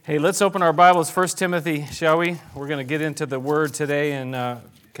Hey, let's open our Bibles, 1 Timothy, shall we? We're going to get into the Word today and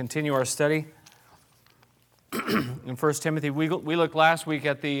continue our study. In 1 Timothy, we looked last week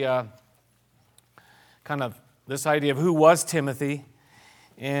at the kind of this idea of who was Timothy,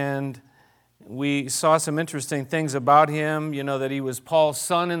 and we saw some interesting things about him, that he was Paul's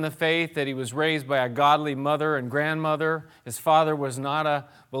son in the faith, that he was raised by a godly mother and grandmother. His father was not a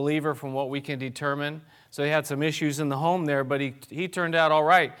believer from what we can determine. So he had some issues in the home there, but he turned out all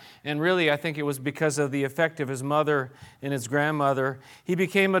right. And really, I think it was because of the effect of his mother and his grandmother. He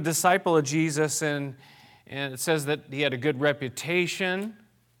became a disciple of Jesus, and it says that he had a good reputation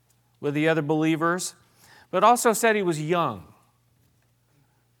with the other believers, but also said he was young,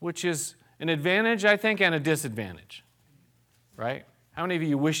 which is an advantage, I think, and a disadvantage, right? How many of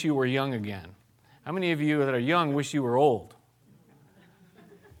you wish you were young again? How many of you that are young wish you were old?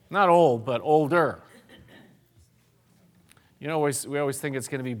 Not old, but older. We always think it's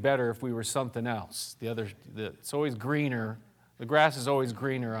going to be better if we were something else. It's always greener. The grass is always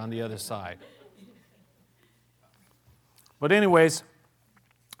greener on the other side. But anyways,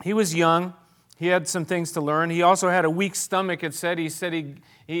 he was young. He had some things to learn. He also had a weak stomach, it said. He said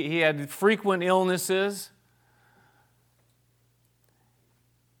he had frequent illnesses.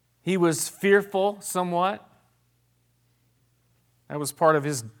 He was fearful somewhat. That was part of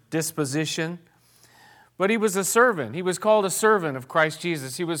his disposition. But he was a servant. He was called a servant of Christ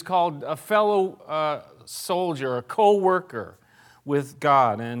Jesus. He was called a fellow soldier, a co-worker with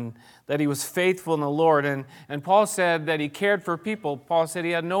God, and that he was faithful in the Lord. And Paul said that he cared for people. Paul said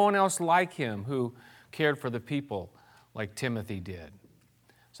he had no one else like him who cared for the people like Timothy did.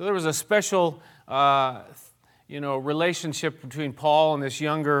 So there was a special relationship between Paul and this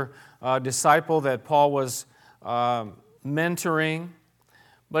younger disciple that Paul was mentoring.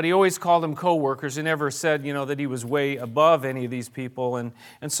 But he always called them co-workers. He never said, that he was way above any of these people. And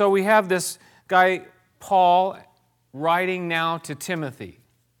so we have this guy, Paul, writing now to Timothy.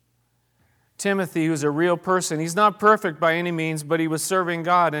 Timothy, who's a real person. He's not perfect by any means, but he was serving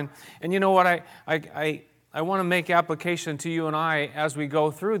God. And you know what? I want to make application to you and I as we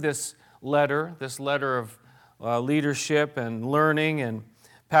go through this letter of leadership and learning and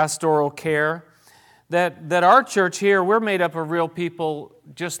pastoral care. That our church here, we're made up of real people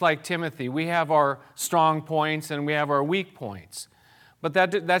just like Timothy. We have our strong points and we have our weak points. But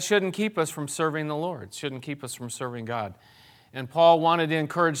that shouldn't keep us from serving the Lord. It shouldn't keep us from serving God. And Paul wanted to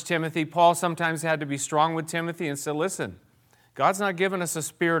encourage Timothy. Paul sometimes had to be strong with Timothy and said, listen, God's not given us a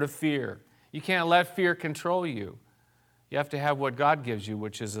spirit of fear. You can't let fear control you. You have to have what God gives you,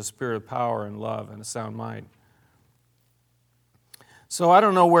 which is a spirit of power and love and a sound mind. So I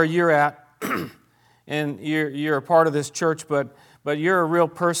don't know where you're at. And you're a part of this church, but you're a real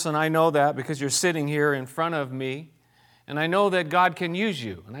person. I know that because you're sitting here in front of me. And I know that God can use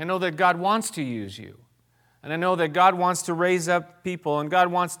you. And I know that God wants to use you. And I know that God wants to raise up people. And God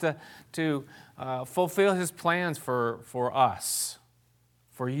wants to fulfill His plans for us,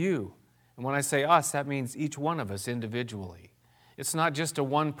 for you. And when I say us, that means each one of us individually. It's not just a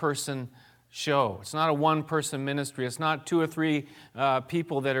one-person show. It's not a one-person ministry. It's not 2 or 3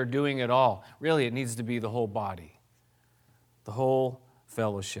 people that are doing it all. Really, it needs to be the whole body, the whole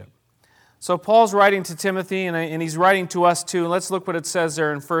fellowship. So Paul's writing to Timothy, and he's writing to us too. Let's look what it says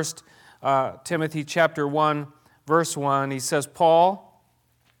there in 1 Timothy chapter 1, verse 1. He says, Paul,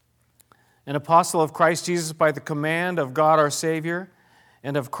 an apostle of Christ Jesus by the command of God our Savior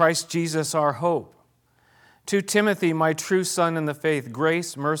and of Christ Jesus our hope. To Timothy, my true son in the faith,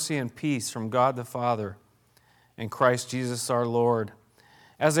 grace, mercy, and peace from God the Father and Christ Jesus our Lord.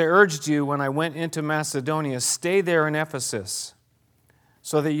 As I urged you when I went into Macedonia, stay there in Ephesus,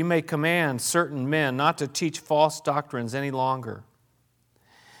 so that you may command certain men not to teach false doctrines any longer.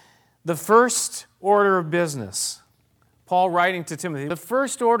 The first order of business, Paul writing to Timothy, the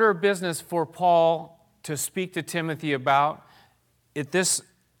first order of business for Paul to speak to Timothy about at this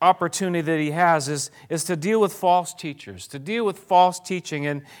opportunity that he has is to deal with false teachers, to deal with false teaching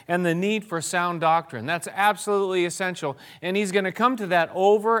and the need for sound doctrine. That's absolutely essential. And he's going to come to that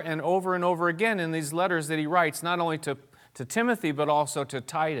over and over and over again in these letters that he writes, not only to Timothy, but also to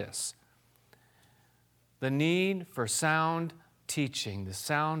Titus. The need for sound teaching, the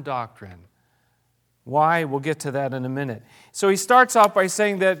sound doctrine. Why? We'll get to that in a minute. So he starts off by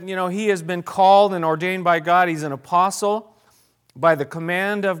saying that, he has been called and ordained by God. He's an apostle by the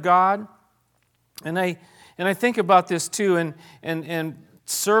command of God. And I think about this too, and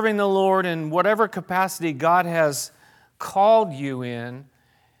serving the Lord in whatever capacity God has called you in.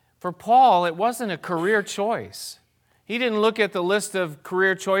 For Paul, it wasn't a career choice. He didn't look at the list of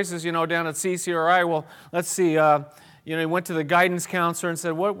career choices, down at CCRI. Well, let's see, he went to the guidance counselor and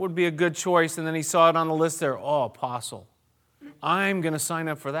said, what would be a good choice? And then he saw it on the list there, apostle. I'm going to sign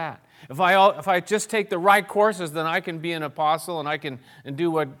up for that. If I just take the right courses, then I can be an apostle and I can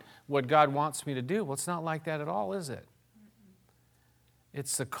do what God wants me to do. Well, it's not like that at all, is it?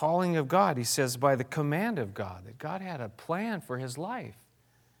 It's the calling of God. He says by the command of God, that God had a plan for his life.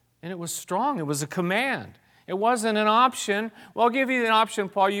 And it was strong. It was a command. It wasn't an option. Well, I'll give you an option,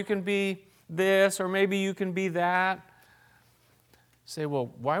 Paul. You can be this, or maybe you can be that. Say,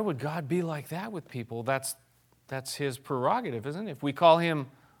 well, why would God be like that with people? That's his prerogative, isn't it? If we call him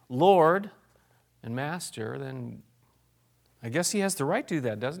Lord and Master, then I guess he has the right to do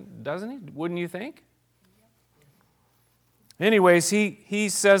that, doesn't he? Wouldn't you think? Anyways, he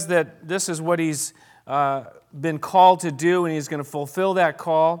says that this is what he's been called to do, and he's going to fulfill that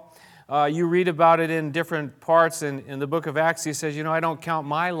call. You read about it in different parts in the book of Acts. He says, I don't count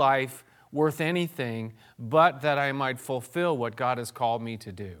my life worth anything, but that I might fulfill what God has called me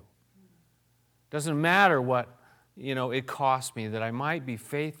to do. Doesn't matter what it cost me, that I might be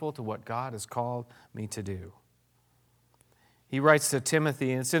faithful to what God has called me to do. He writes to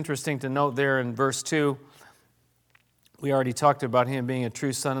Timothy, and it's interesting to note there in verse 2, we already talked about him being a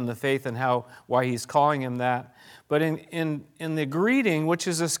true son in the faith and why he's calling him that. But in the greeting, which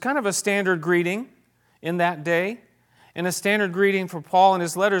is kind of a standard greeting in that day, and a standard greeting for Paul in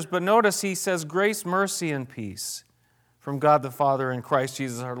his letters, but notice he says, grace, mercy, and peace from God the Father and Christ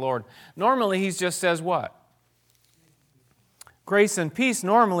Jesus our Lord. Normally he just says what? Grace and peace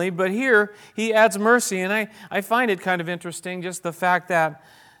normally, but here he adds mercy, and I find it kind of interesting, just the fact that,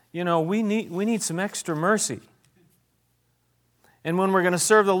 we need some extra mercy. And when we're going to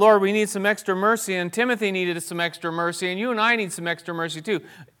serve the Lord, we need some extra mercy, and Timothy needed some extra mercy, and you and I need some extra mercy too.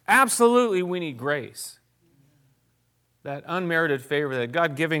 Absolutely, we need grace. That unmerited favor that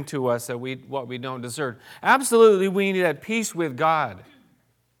God giving to us what we don't deserve. Absolutely, we need that peace with God.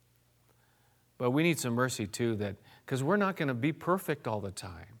 But we need some mercy too, because we're not going to be perfect all the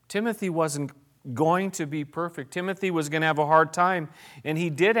time. Timothy wasn't going to be perfect. Timothy was going to have a hard time, and he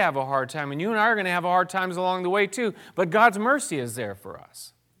did have a hard time. And you and I are going to have hard times along the way too. But God's mercy is there for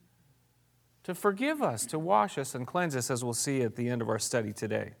us to forgive us, to wash us and cleanse us, as we'll see at the end of our study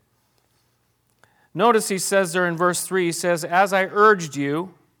today. Notice he says there in verse 3, he says, as I urged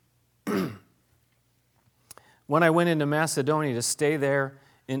you when I went into Macedonia to stay there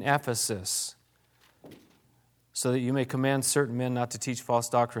in Ephesus, so that you may command certain men not to teach false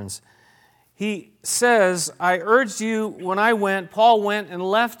doctrines. He says, I urged you when I went, Paul went and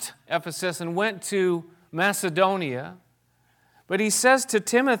left Ephesus and went to Macedonia. But he says to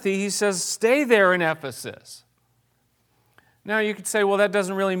Timothy, he says, stay there in Ephesus. Now you could say, well, that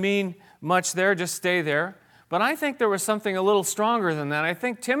doesn't really mean much there, just stay there. But I think there was something a little stronger than that. I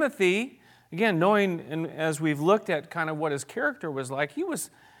think Timothy, again, knowing, and as we've looked at kind of what his character was like,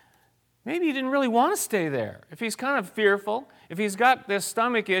 maybe he didn't really want to stay there. If he's kind of fearful, if he's got this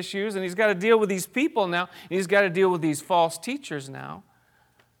stomach issues and he's got to deal with these people now, and he's got to deal with these false teachers now.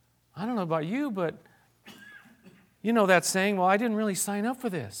 I don't know about you, but you know that saying, well, I didn't really sign up for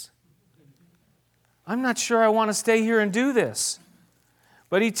this. I'm not sure I want to stay here and do this.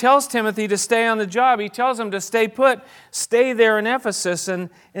 But he tells Timothy to stay on the job. He tells him to stay put, stay there in Ephesus. And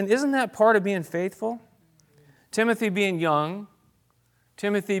isn't that part of being faithful? Timothy being young,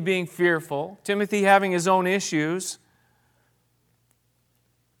 Timothy being fearful, Timothy having his own issues.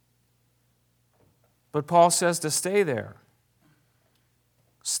 But Paul says to stay there.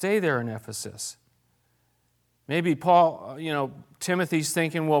 Stay there in Ephesus. Maybe Timothy's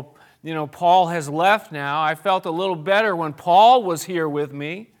thinking, well, Paul has left now. I felt a little better when Paul was here with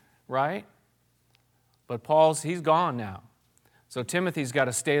me, right? But he's gone now. So Timothy's got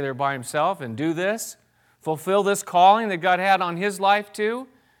to stay there by himself and do this, fulfill this calling that God had on his life too.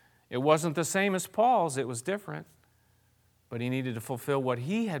 It wasn't the same as Paul's, it was different. But he needed to fulfill what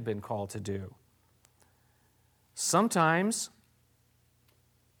he had been called to do. Sometimes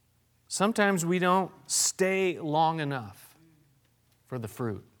we don't stay long enough for the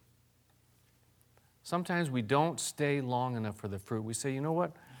fruit. Sometimes we don't stay long enough for the fruit. We say, you know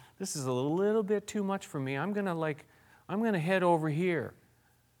what? This is a little bit too much for me. I'm going to head over here.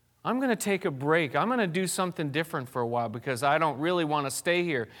 I'm going to take a break. I'm going to do something different for a while because I don't really want to stay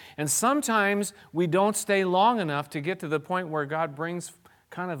here. And sometimes we don't stay long enough to get to the point where God brings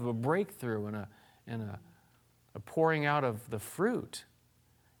kind of a breakthrough and a pouring out of the fruit.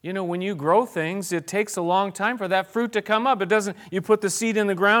 When you grow things, it takes a long time for that fruit to come up. It doesn't, you put the seed in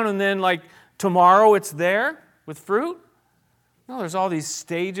the ground and then tomorrow it's there with fruit. No, there's all these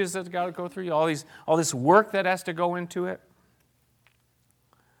stages that got to go through, all this work that has to go into it.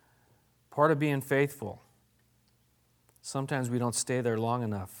 Part of being faithful. Sometimes we don't stay there long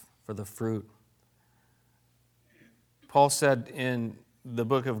enough for the fruit. Paul said in the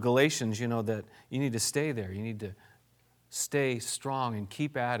book of Galatians, that you need to stay there. You need to stay strong and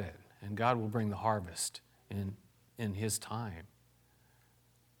keep at it, and God will bring the harvest in His time.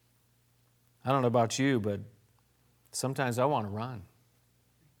 I don't know about you, but sometimes I want to run.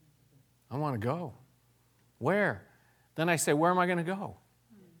 I want to go. Where? Then I say, where am I going to go?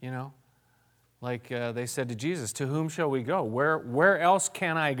 Like they said to Jesus, to whom shall we go? Where else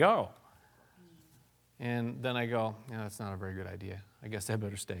can I go? And then I go, that's not a very good idea. I guess I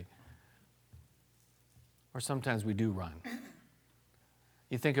better stay. Or sometimes we do run.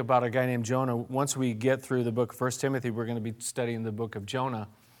 You think about a guy named Jonah. Once we get through the book of 1 Timothy, we're going to be studying the book of Jonah.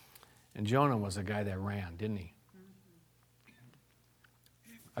 And Jonah was a guy that ran, didn't he?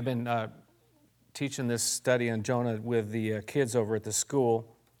 I've been teaching this study on Jonah with the kids over at the school.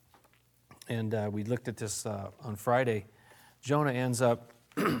 And we looked at this on Friday. Jonah ends up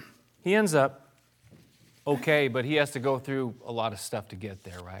okay, but he has to go through a lot of stuff to get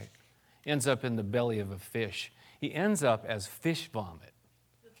there, right? Ends up in the belly of a fish. He ends up as fish vomit.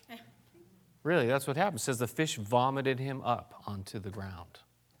 Really, that's what happened. It says the fish vomited him up onto the ground,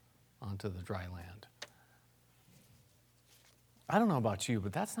 onto the dry land. I don't know about you,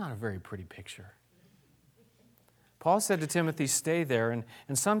 but that's not a very pretty picture. Paul said to Timothy, stay there, and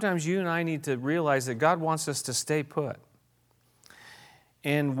sometimes you and I need to realize that God wants us to stay put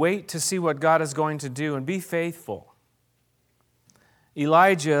and wait to see what God is going to do and be faithful.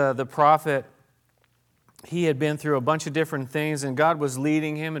 Elijah, the prophet, he had been through a bunch of different things, and God was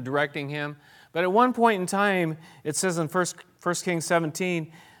leading him and directing him. But at one point in time, it says in 1 Kings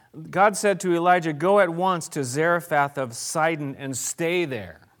 17, God said to Elijah, go at once to Zarephath of Sidon and stay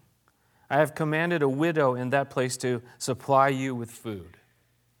there. I have commanded a widow in that place to supply you with food.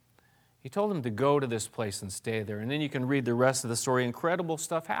 He told him to go to this place and stay there. And then you can read the rest of the story. Incredible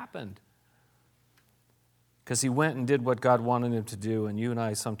stuff happened. Because he went and did what God wanted him to do, and you and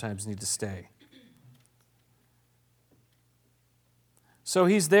I sometimes need to stay. So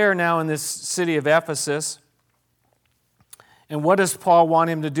he's there now in this city of Ephesus. And what does Paul want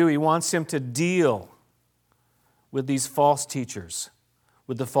him to do? He wants him to deal with these false teachers,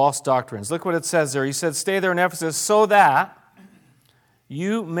 with the false doctrines. Look what it says there. He said, stay there in Ephesus so that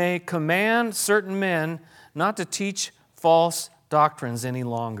you may command certain men not to teach false doctrines any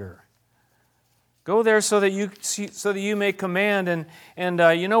longer. Go there so that you may command.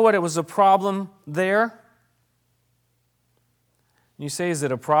 And you know what? It was a problem there. You say, is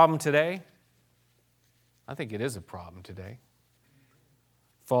it a problem today? I think it is a problem today.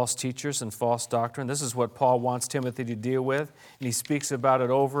 False teachers and false doctrine. This is what Paul wants Timothy to deal with, and he speaks about it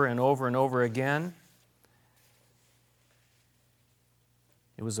over and over and over again.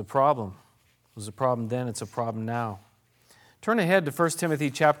 It was a problem. It was a problem then, it's a problem now. Turn ahead to 1 Timothy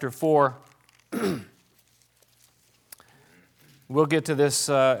chapter 4. We'll get to this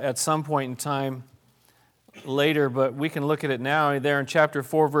at some point in time later, but we can look at it now. There in chapter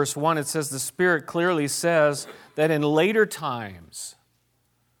 4, verse 1, it says, the Spirit clearly says that in later times,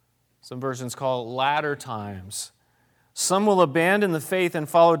 some versions call it latter times, some will abandon the faith and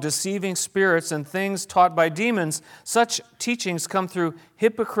follow deceiving spirits and things taught by demons. Such teachings come through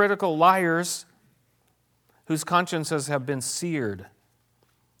hypocritical liars whose consciences have been seared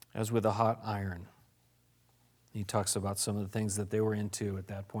as with a hot iron. He talks about some of the things that they were into at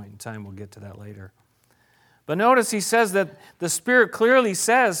that point in time. We'll get to that later. But notice he says that the Spirit clearly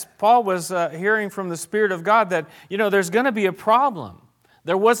says, Paul was hearing from the Spirit of God that, there's going to be a problem.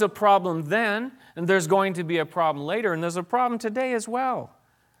 There was a problem then, and there's going to be a problem later, and there's a problem today as well.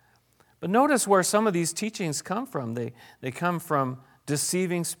 But notice where some of these teachings come from. They come from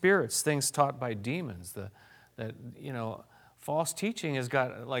deceiving spirits, things taught by demons. False teaching has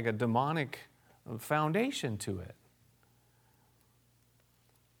got like a demonic foundation to it.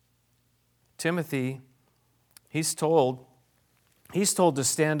 Timothy, he's told to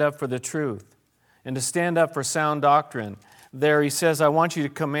stand up for the truth and to stand up for sound doctrine. There he says, I want you to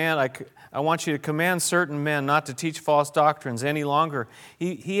command certain men not to teach false doctrines any longer.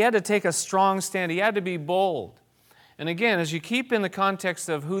 He had to take a strong stand. He had to be bold. And again, as you keep in the context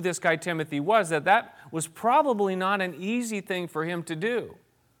of who this guy Timothy was, that was probably not an easy thing for him to do.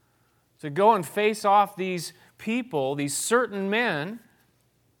 To go and face off these people, these certain men,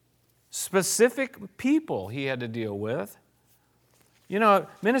 specific people he had to deal with.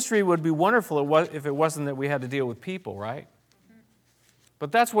 Ministry would be wonderful if it wasn't that we had to deal with people, right?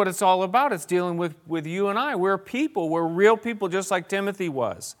 But that's what it's all about. It's dealing with you and I. We're people. We're real people just like Timothy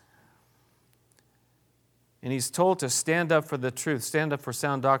was. And he's told to stand up for the truth, stand up for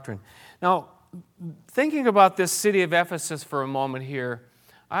sound doctrine. Now, thinking about this city of Ephesus for a moment here,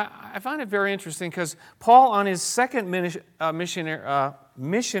 I find it very interesting because Paul, on his second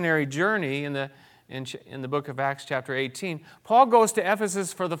missionary journey in the book of Acts chapter 18, Paul goes to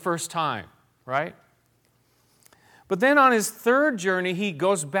Ephesus for the first time, right? But then on his third journey, he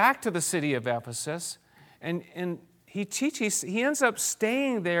goes back to the city of Ephesus, and he ends up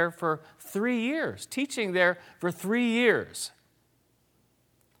staying there for 3 years, teaching there for 3 years.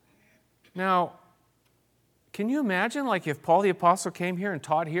 Now, can you imagine, like, if Paul the Apostle came here and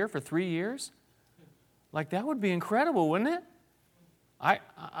taught here for 3 years? Like, that would be incredible, wouldn't it?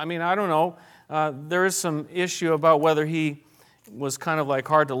 I mean, I don't know. There is some issue about whether he was kind of like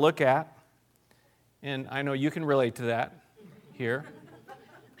hard to look at. And I know you can relate to that here.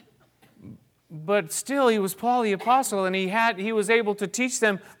 But still, he was Paul the Apostle, and he was able to teach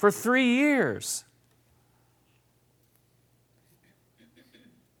them for 3 years.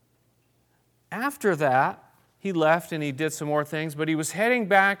 After that, he left and he did some more things, but he was heading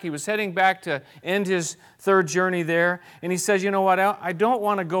back to end his third journey there, and he says, you know what, I don't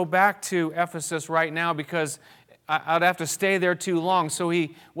want to go back to Ephesus right now because I'd have to stay there too long. So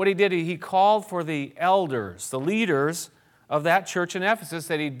he called for the elders, the leaders of that church in Ephesus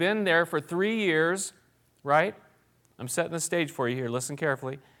that he'd been there for 3 years, right? I'm setting the stage for you here, listen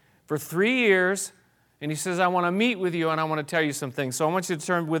carefully. For 3 years, and he says, I want to meet with you and I want to tell you some things. So I want you to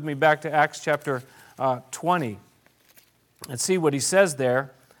turn with me back to Acts chapter 20 and see what he says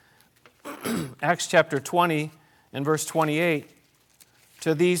there. Acts chapter 20 and verse 28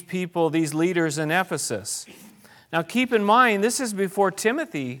 to these people, these leaders in Ephesus. Now keep in mind, this is before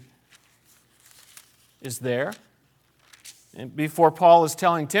Timothy is there, and before Paul is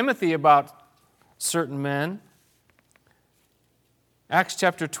telling Timothy about certain men. Acts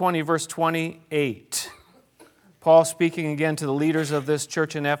chapter 20, verse 28. Paul speaking again to the leaders of this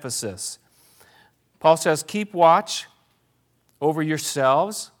church in Ephesus. Paul says, keep watch over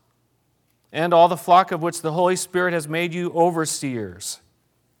yourselves and all the flock of which the Holy Spirit has made you overseers.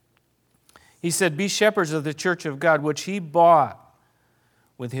 He said, be shepherds of the church of God, which he bought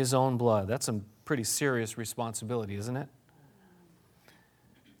with his own blood. That's a pretty serious responsibility, isn't it?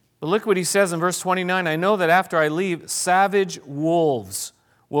 But look what he says in verse 29. I know that after I leave, savage wolves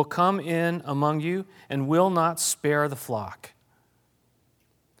will come in among you and will not spare the flock.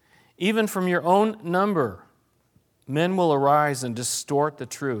 Even from your own number, men will arise and distort the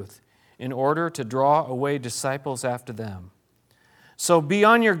truth in order to draw away disciples after them. So be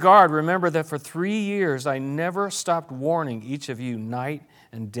on your guard. Remember that for 3 years I never stopped warning each of you night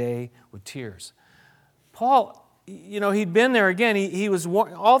and day with tears. Paul, he'd been there again. He was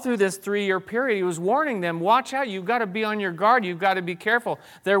all through this 3-year period. He was warning them, watch out, you've got to be on your guard. You've got to be careful.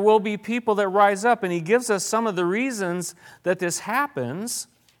 There will be people that rise up. And he gives us some of the reasons that this happens,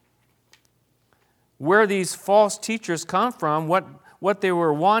 where these false teachers come from, what they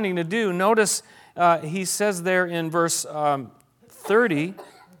were wanting to do. Notice he says there in verse 30,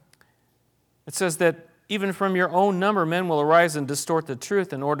 it says that even from your own number men will arise and distort the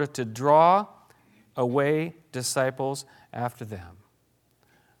truth in order to draw away disciples after them.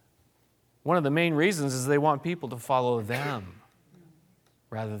 One of the main reasons is they want people to follow them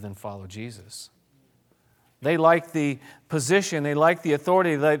rather than follow Jesus. They like the position, they like the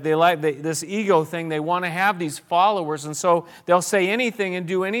authority, they like this ego thing. They want to have these followers, and so they'll say anything and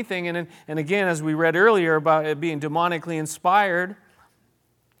do anything. And again, as we read earlier about it being demonically inspired,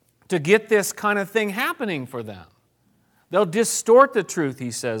 to get this kind of thing happening for them. They'll distort the truth,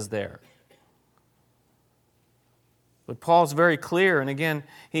 he says there. But Paul's very clear, and again,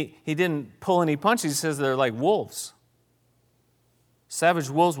 he didn't pull any punches. He says they're like wolves. Savage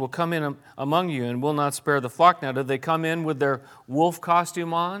wolves will come in among you and will not spare the flock. Now, did they come in with their wolf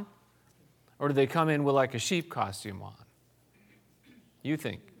costume on? Or did they come in with like a sheep costume on? You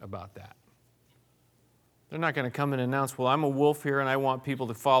think about that. They're not going to come and announce, well, I'm a wolf here and I want people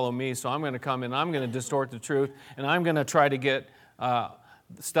to follow me, so I'm going to come in, I'm going to distort the truth, and I'm going to try to get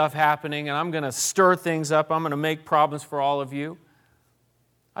stuff happening, and I'm going to stir things up. I'm going to make problems for all of you.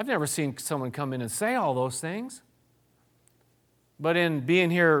 I've never seen someone come in and say all those things. But in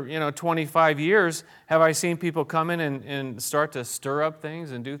being here, 25 years, have I seen people come in and start to stir up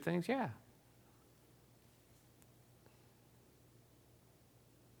things and do things? Yeah.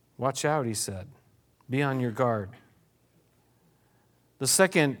 Watch out, he said. Be on your guard. The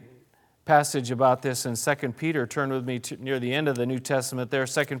second passage about this in 2 Peter, turn with me to near the end of the New Testament there,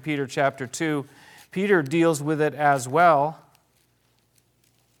 2 Peter chapter 2. Peter deals with it as well.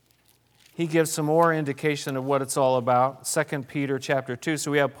 He gives some more indication of what it's all about. 2 Peter chapter 2.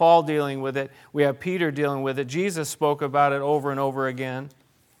 So we have Paul dealing with it. We have Peter dealing with it. Jesus spoke about it over and over again.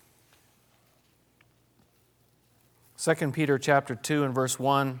 2 Peter chapter 2 and verse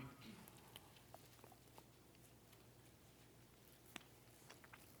 1.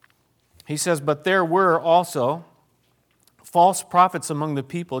 He says, "But there were also false prophets among the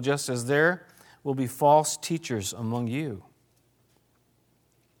people, just as there will be false teachers among you."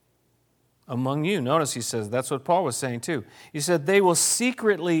 Among you. Notice he says, that's what Paul was saying too. He said, they will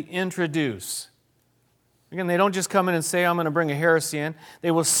secretly introduce. Again, they don't just come in and say, I'm going to bring a heresy in.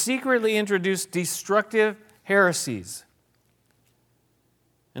 They will secretly introduce destructive heresies.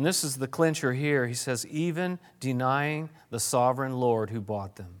 And this is the clincher here. He says, even denying the sovereign Lord who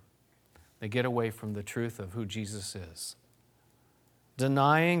bought them. They get away from the truth of who Jesus is.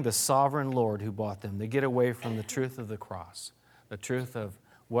 Denying the sovereign Lord who bought them. They get away from the truth of the cross, the truth of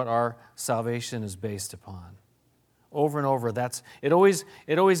what our salvation is based upon. Over and over, it always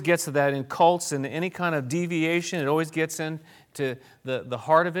gets to that in cults and any kind of deviation. It always gets into the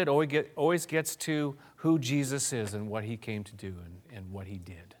heart of it. Always gets to who Jesus is and what He came to do and what He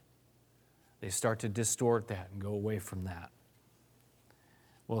did. They start to distort that and go away from that.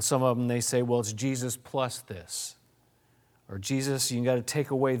 Well, some of them, they say, well, it's Jesus plus this. Or Jesus, you got to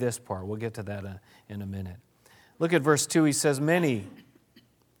take away this part. We'll get to that in a minute. Look at verse 2. He says, Many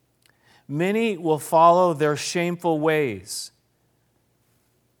will follow their shameful ways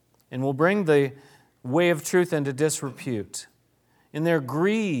and will bring the way of truth into disrepute. In their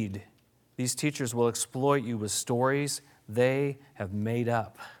greed, these teachers will exploit you with stories they have made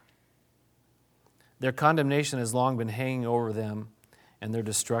up. Their condemnation has long been hanging over them, and their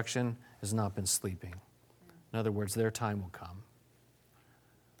destruction has not been sleeping. In other words, their time will come.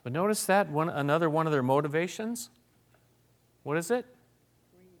 But notice that another one of their motivations. What is it?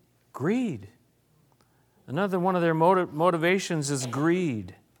 Greed. Another one of their motivations is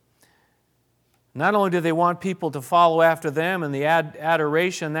greed. Not only do they want people to follow after them and the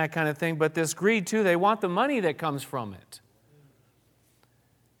adoration, that kind of thing, but this greed too, they want the money that comes from it.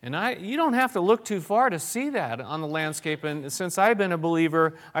 And you don't have to look too far to see that on the landscape. And since I've been a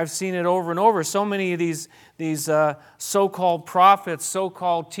believer, I've seen it over and over. So many of these so-called prophets,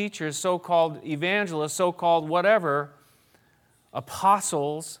 so-called teachers, so-called evangelists, so-called whatever,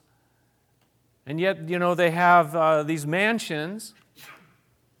 apostles, and yet, they have these mansions.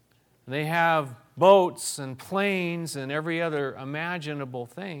 They have boats and planes and every other imaginable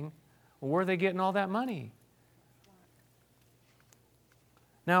thing. Well, where are they getting all that money?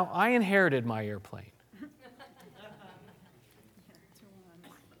 Now, I inherited my airplane.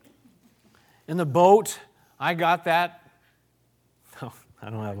 In the boat, I got that. No,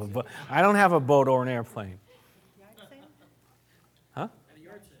 I don't have a boat. I don't have a boat or an airplane. Huh?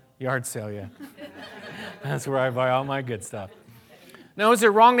 Yard sale, yeah. That's where I buy all my good stuff. Now, is it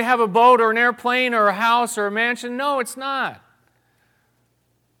wrong to have a boat or an airplane or a house or a mansion? No, it's not.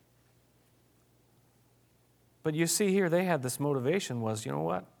 But you see here, they had this motivation was, you know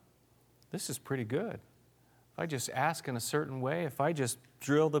what? This is pretty good. If I just ask in a certain way, if I just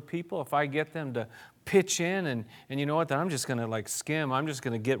drill the people, if I get them to pitch in, and you know what, then I'm just going to skim. I'm just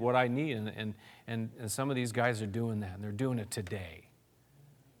going to get what I need. And some of these guys are doing that, and they're doing it today.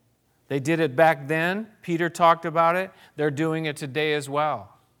 They did it back then. Peter talked about it. They're doing it today as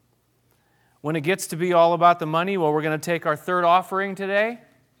well. When it gets to be all about the money, well, we're going to take our third offering today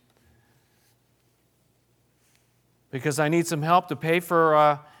because I need some help to pay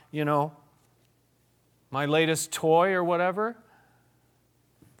for, my latest toy or whatever.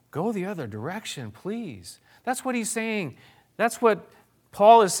 Go the other direction, please. That's what he's saying. That's what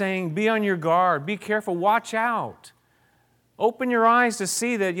Paul is saying. Be on your guard. Be careful. Watch out. Open your eyes to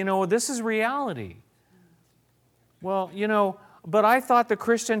see that, this is reality. Well, but I thought the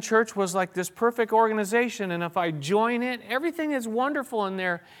Christian church was like this perfect organization, and if I join it, everything is wonderful in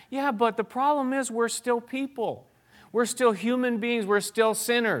there. Yeah, but the problem is we're still people. We're still human beings. We're still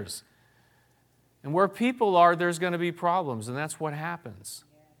sinners. And where people are, there's going to be problems, and that's what happens.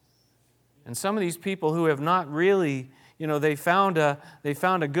 And some of these people who have not really, they found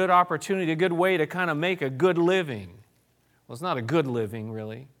a good opportunity, a good way to kind of make a good living. Well, it's not a good living,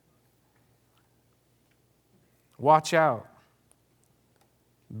 really. Watch out.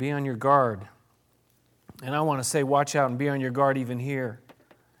 Be on your guard. And I want to say watch out and be on your guard even here.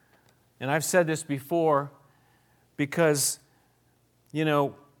 And I've said this before because,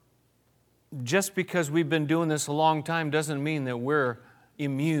 just because we've been doing this a long time doesn't mean that we're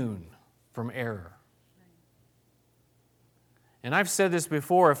immune from error. And I've said this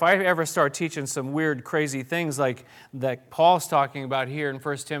before, if I ever start teaching some weird, crazy things like that Paul's talking about here in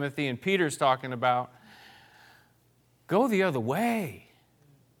 1 Timothy and Peter's talking about, go the other way.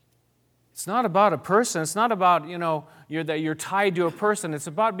 It's not about a person. It's not about, that you're tied to a person. It's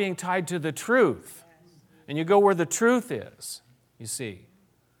about being tied to the truth. And you go where the truth is, you see.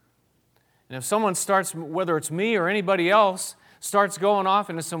 And if someone starts, whether it's me or anybody else, starts going off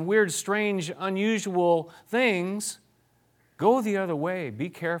into some weird, strange, unusual things, go the other way. Be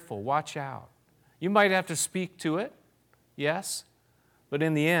careful. Watch out. You might have to speak to it, yes, but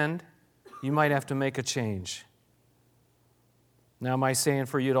in the end, you might have to make a change. Now, am I saying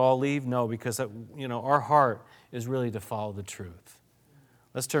for you to all leave? No, because our heart is really to follow the truth.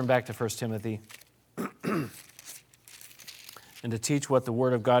 Let's turn back to 1 Timothy and to teach what the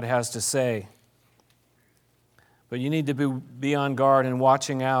Word of God has to say. But you need to be on guard and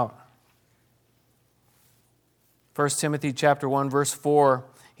watching out. 1 Timothy chapter 1, verse 4,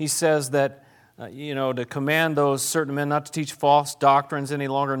 he says that, to command those certain men not to teach false doctrines any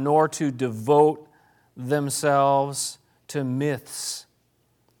longer, nor to devote themselves to myths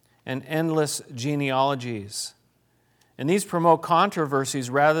and endless genealogies. And these promote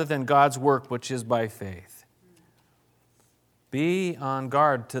controversies rather than God's work, which is by faith. Be on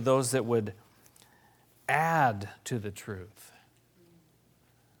guard to those that would add to the truth.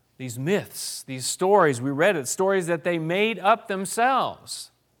 These myths, these stories, we read it, stories that they made up themselves.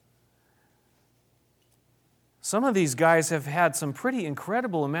 Some of these guys have had some pretty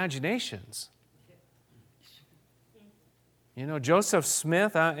incredible imaginations. Joseph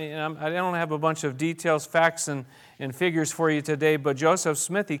Smith, I don't have a bunch of details, facts, and figures for you today, but Joseph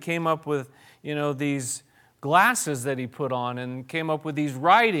Smith, he came up with, these glasses that he put on and came up with these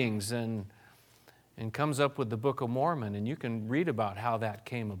writings and comes up with the Book of Mormon, and you can read about how that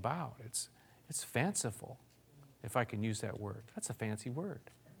came about. It's fanciful, if I can use that word. That's a fancy word.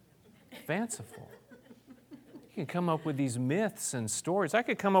 Fanciful. You can come up with these myths and stories. I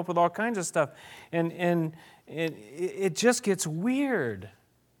could come up with all kinds of stuff, and it just gets weird.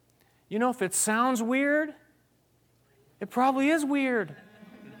 If it sounds weird, it probably is weird.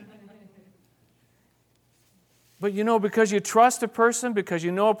 But because you trust a person, because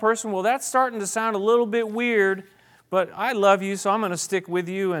you know a person, well, that's starting to sound a little bit weird, but I love you, so I'm going to stick with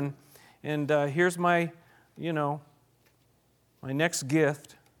you, and here's my, my next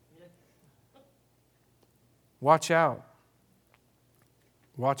gift. Watch out.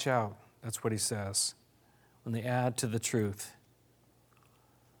 Watch out. That's what he says when they add to the truth.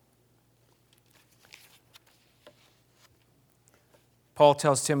 Paul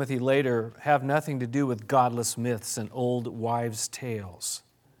tells Timothy later, have nothing to do with godless myths and old wives' tales.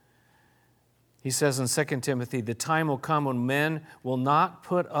 He says in 2 Timothy, the time will come when men will not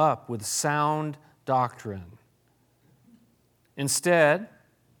put up with sound doctrine. Instead,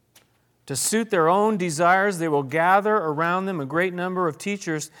 to suit their own desires, they will gather around them a great number of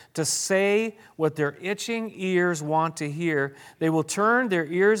teachers to say what their itching ears want to hear. They will turn their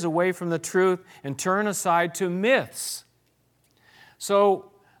ears away from the truth and turn aside to myths.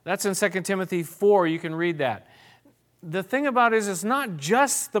 So that's in 2 Timothy 4. You can read that. The thing about it is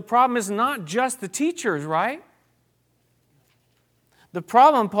the problem is not just the teachers, right? The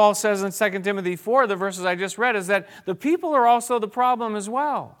problem, Paul says in 2 Timothy 4, the verses I just read, is that the people are also the problem as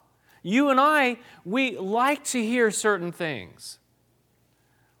well. You and I, we like to hear certain things.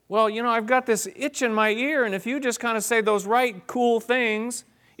 Well, I've got this itch in my ear, and if you just kind of say those right cool things,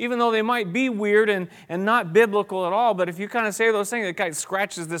 even though they might be weird and not biblical at all, but if you kind of say those things, it kind of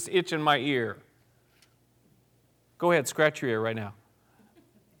scratches this itch in my ear. Go ahead, scratch your ear right now.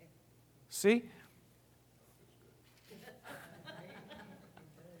 See?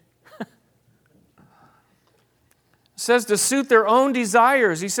 Says to suit their own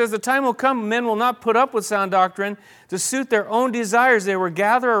desires. He says the time will come, men will not put up with sound doctrine. To suit their own desires, they will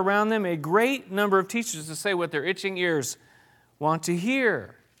gather around them a great number of teachers to say what their itching ears want to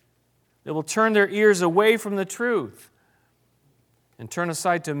hear. They will turn their ears away from the truth and turn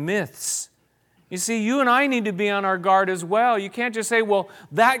aside to myths. You see, you and I need to be on our guard as well. You can't just say, well,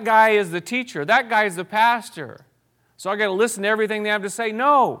 that guy is the teacher, that guy is the pastor, so I got to listen to everything they have to say.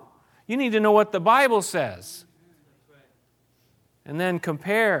 No, you need to know what the Bible says. And then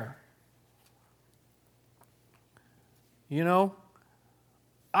compare.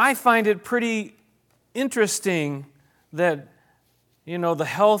 I find it pretty interesting that, the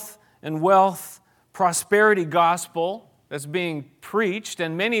health and wealth prosperity gospel that's being preached,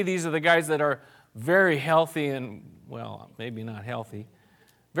 and many of these are the guys that are very healthy and, well, maybe not healthy,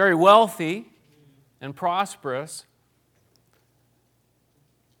 very wealthy and prosperous.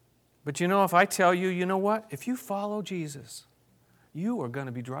 But if I tell you, you know what? If you follow Jesus, you are going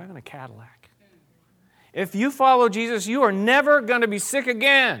to be driving a Cadillac. If you follow Jesus, you are never going to be sick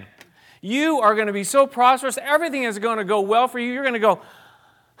again. You are going to be so prosperous. Everything is going to go well for you. You're going to go,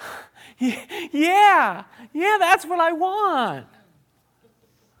 yeah, that's what I want.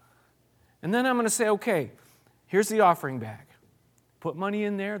 And then I'm going to say, okay, Here's the offering bag. Put money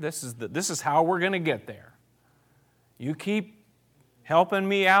in there. This is how we're going to get there. You keep helping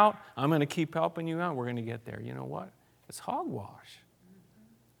me out, I'm going to keep helping you out. We're going to get there. You know what? It's hogwash.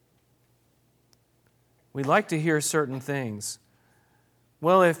 We like to hear certain things.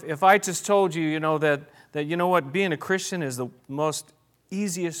 Well, if I just told you, that you know what, being a Christian is the most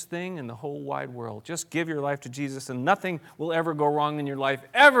easiest thing in the whole wide world. Just give your life to Jesus and nothing will ever go wrong in your life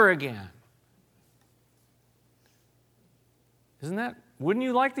ever again. Wouldn't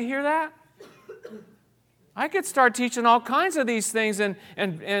you like to hear that? I could start teaching all kinds of these things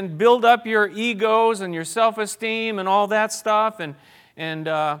and build up your egos and your self-esteem and all that stuff and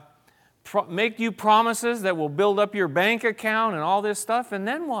make you promises that will build up your bank account and all this stuff, and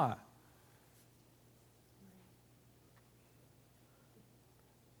then what?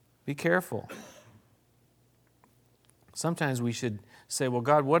 Be careful. Sometimes we should say, well,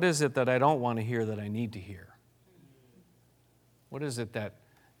 God, what is it that I don't want to hear that I need to hear? What is it that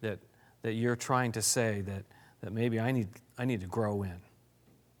you're trying to say that maybe I need to grow in?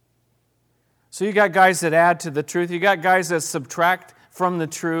 So you got guys that add to the truth. You got guys that subtract from the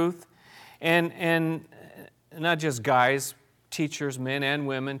truth. And not just guys, teachers, men and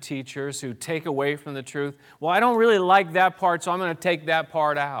women, teachers who take away from the truth. Well, I don't really like that part, so I'm going to take that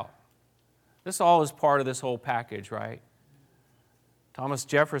part out. This all is part of this whole package, right? Thomas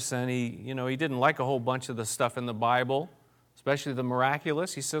Jefferson, he didn't like a whole bunch of the stuff in the Bible, especially the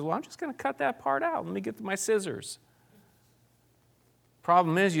miraculous. He says, well, I'm just going to cut that part out. Let me get my scissors.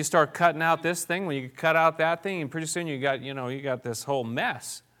 Problem is, you start cutting out this thing, when you cut out that thing, and pretty soon you got this whole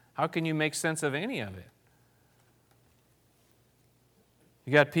mess. How can you make sense of any of it?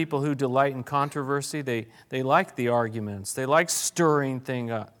 You got people who delight in controversy. They like the arguments. They like stirring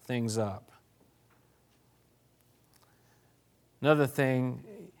things up. Another thing,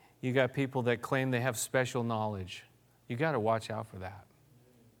 you got people that claim they have special knowledge. You got to watch out for that.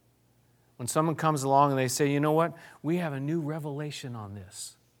 When someone comes along and they say, you know what, we have a new revelation on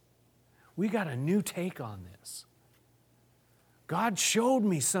this. We got a new take on this. God showed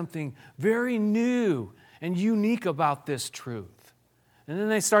me something very new and unique about this truth. And then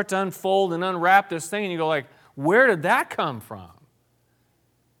they start to unfold and unwrap this thing, and you go like, where did that come from?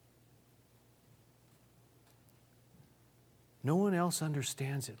 No one else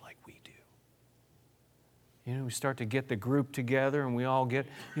understands it like we do. We start to get the group together, and we all get,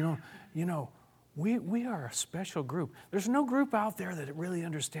 we are a special group. There's no group out there that really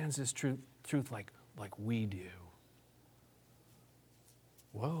understands this truth like we do.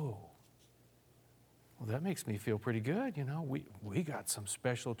 Whoa. Well, that makes me feel pretty good. We got some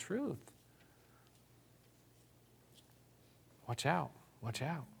special truth. Watch out. Watch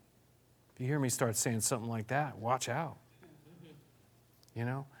out. If you hear me start saying something like that, watch out.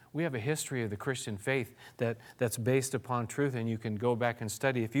 We have a history of the Christian faith that's based upon truth, and you can go back and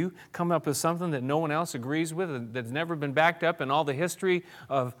study. If you come up with something that no one else agrees with, that's never been backed up in all the history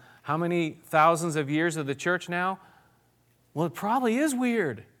of how many thousands of years of the church now, well, it probably is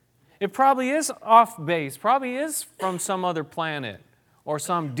weird. It probably is off base, probably is from some other planet or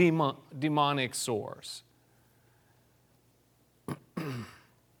some demonic source.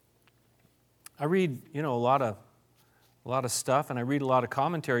 I read, a lot of stuff, and I read a lot of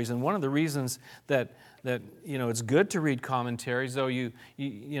commentaries, and one of the reasons that it's good to read commentaries, though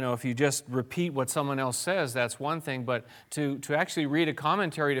if you just repeat what someone else says, that's one thing, but to actually read a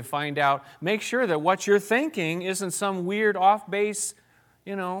commentary to find out, make sure that what you're thinking isn't some weird off-base,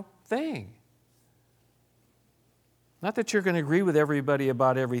 thing. Not that you're going to agree with everybody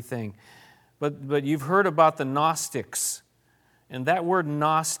about everything, but you've heard about the Gnostics, and that word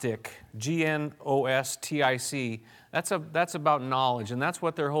Gnostic, Gnostic, that's about knowledge, and that's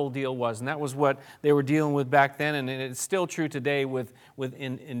what their whole deal was, and that was what they were dealing with back then, and it's still true today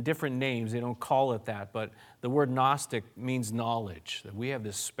in different names. They don't call it that, but the word Gnostic means knowledge, that we have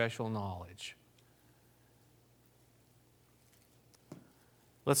this special knowledge.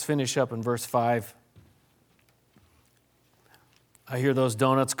 Let's finish up in verse 5. I hear those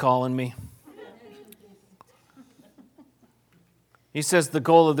donuts calling me. He says the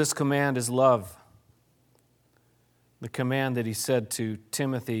goal of this command is love. The command that he said to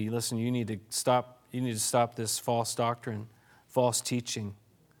Timothy, listen, you need to stop this false doctrine, false teaching,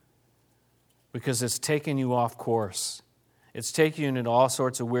 because it's taking you off course. It's taking you into all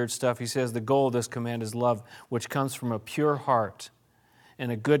sorts of weird stuff. He says the goal of this command is love, which comes from a pure heart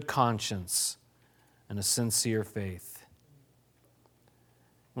and a good conscience and a sincere faith.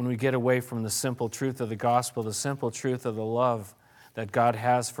 When we get away from the simple truth of the gospel, the simple truth of the love that God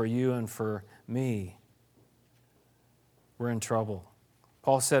has for you and for me, we're in trouble.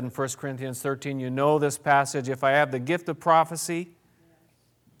 Paul said in 1 Corinthians 13, you know this passage, if I have the gift of prophecy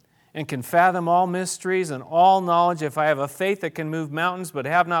and can fathom all mysteries and all knowledge, if I have a faith that can move mountains but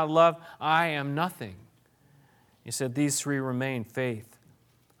have not love, I am nothing. He said these three remain, faith,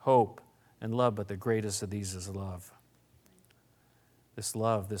 hope, and love, but the greatest of these is love. This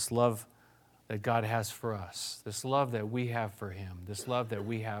love that God has for us, this love that we have for Him, this love that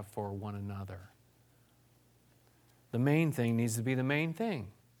we have for one another. The main thing needs to be the main thing.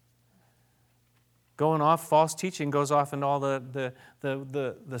 Going off, false teaching goes off into all the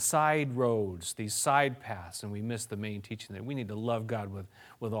side roads, these side paths, and we miss the main teaching that we need to love God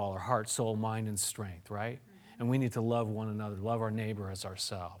with all our heart, soul, mind, and strength, right? And we need to love one another, love our neighbor as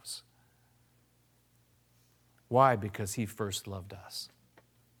ourselves. Why? Because He first loved us.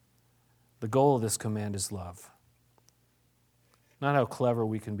 The goal of this command is love. Not how clever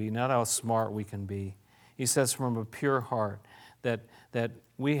we can be, not how smart we can be. He says from a pure heart that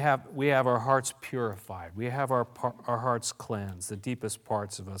we have our hearts purified. We have our hearts cleansed, the deepest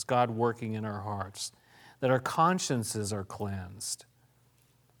parts of us, God working in our hearts, that our consciences are cleansed.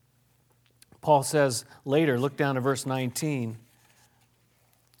 Paul says later, look down to verse 19,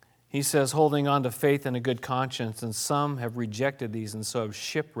 he says, holding on to faith and a good conscience, and some have rejected these and so have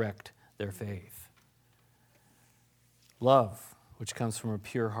shipwrecked their faith. Love, which comes from a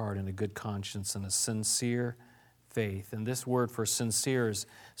pure heart and a good conscience and a sincere faith. And this word for sincere is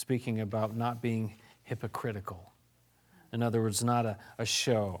speaking about not being hypocritical. In other words, not a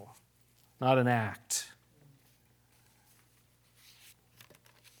show, not an act.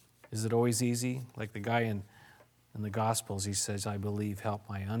 Is it always easy? Like the guy in the Gospels, he says, I believe, help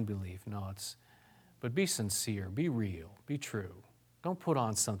my unbelief. No, but be sincere, be real, be true. Don't put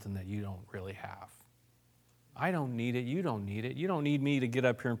on something that you don't really have. I don't need it. You don't need it. You don't need me to get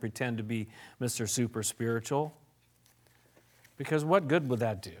up here and pretend to be Mr. Super Spiritual. Because what good would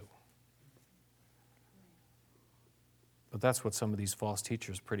that do? But that's what some of these false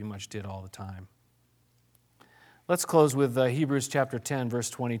teachers pretty much did all the time. Let's close with Hebrews chapter 10, verse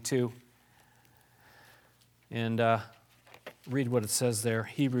 22. And read what it says there.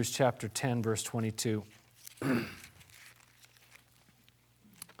 Hebrews chapter 10, verse 22.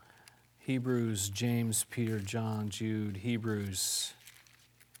 Hebrews, James, Peter, John, Jude, Hebrews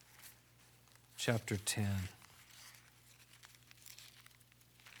chapter 10. It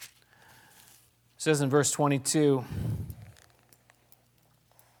says in verse 22,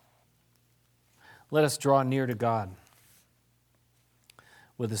 let us draw near to God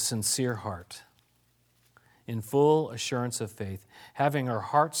with a sincere heart, in full assurance of faith, having our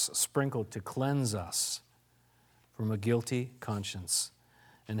hearts sprinkled to cleanse us from a guilty conscience,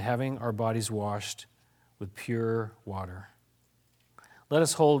 and having our bodies washed with pure water. Let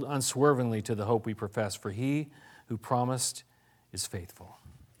us hold unswervingly to the hope we profess, for He who promised is faithful.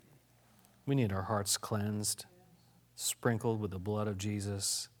 We need our hearts cleansed, sprinkled with the blood of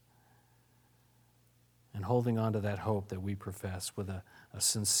Jesus, and holding on to that hope that we profess with a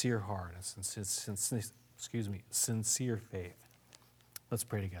sincere heart, sincere faith. Let's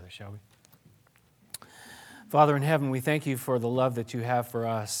pray together, shall we? Father in heaven, we thank You for the love that You have for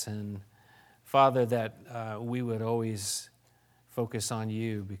us, and Father, that we would always focus on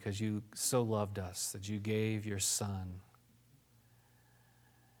You because You so loved us, that You gave Your Son.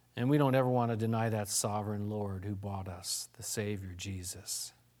 And we don't ever want to deny that sovereign Lord who bought us, the Savior,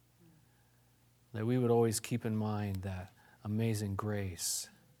 Jesus. That we would always keep in mind that amazing grace,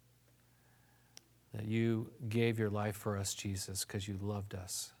 that You gave Your life for us, Jesus, because You loved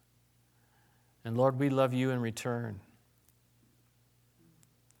us. And Lord, we love You in return.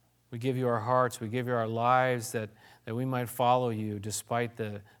 We give You our hearts, we give You our lives, that we might follow You despite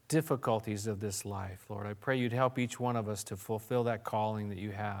the difficulties of this life. Lord, I pray You'd help each one of us to fulfill that calling that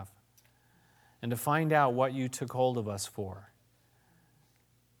You have, and to find out what You took hold of us for,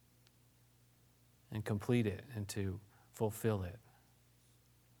 and complete it, and to fulfill it.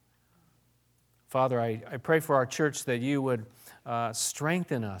 Father, I pray for our church that You would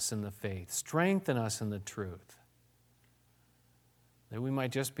strengthen us in the faith, strengthen us in the truth, that we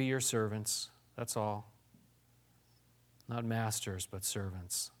might just be Your servants, that's all. Not masters, but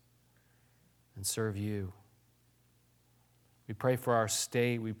servants, and serve You. We pray for our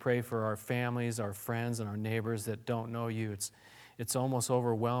state, we pray for our families, our friends, and our neighbors that don't know You. It's almost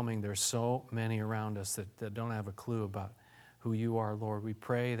overwhelming. There's so many around us that don't have a clue about who You are, Lord. We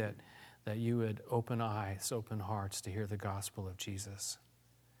pray that You would open eyes, open hearts to hear the gospel of Jesus.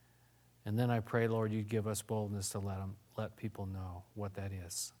 And then I pray, Lord, You'd give us boldness to let people know what that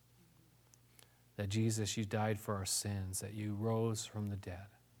is. That Jesus, You died for our sins, that You rose from the dead.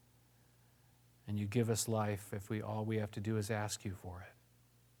 And You give us life if all we have to do is ask You for it.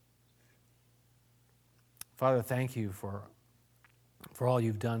 Father, thank you for all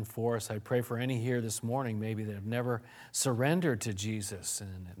you've done for us. I pray for any here this morning maybe that have never surrendered to Jesus,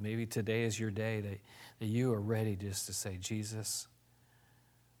 and that maybe today is your day that you are ready just to say, Jesus,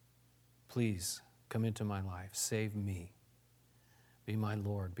 please come into my life. Save me. Be my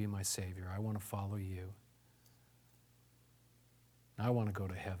Lord. Be my Savior. I want to follow you. I want to go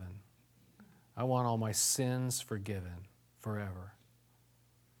to heaven. I want all my sins forgiven forever.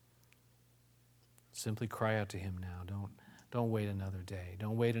 Simply cry out to him now. Don't wait another day.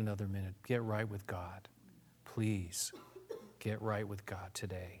 Don't wait another minute. Get right with God. Please get right with God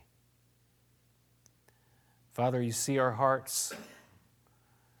today. Father, you see our hearts.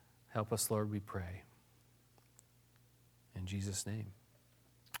 Help us, Lord, we pray. In Jesus' name,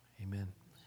 amen.